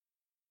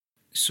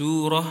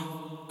سورة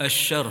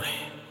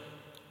الشرح.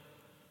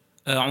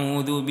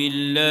 أعوذ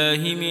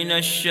بالله من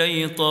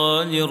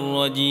الشيطان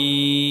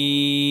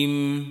الرجيم.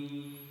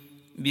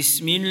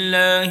 بسم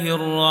الله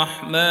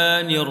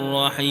الرحمن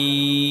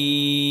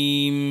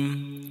الرحيم.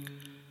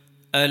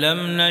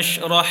 ألم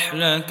نشرح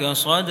لك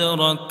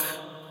صدرك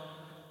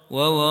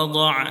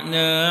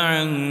ووضعنا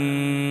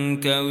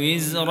عنك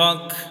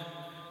وزرك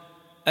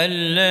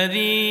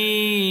الذي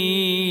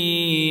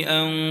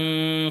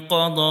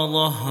أنقض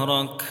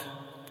ظهرك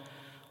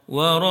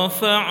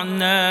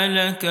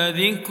ورفعنا لك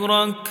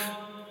ذكرك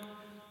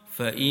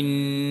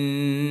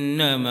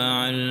فإن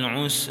مع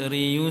العسر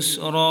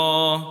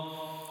يسرا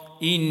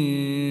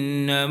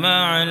إن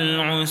مع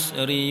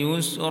العسر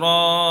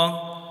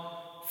يسرا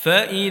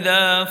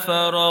فإذا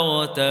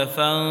فرغت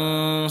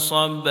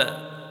فانصب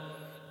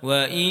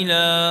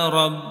وإلى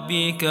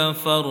ربك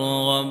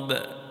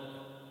فارغب.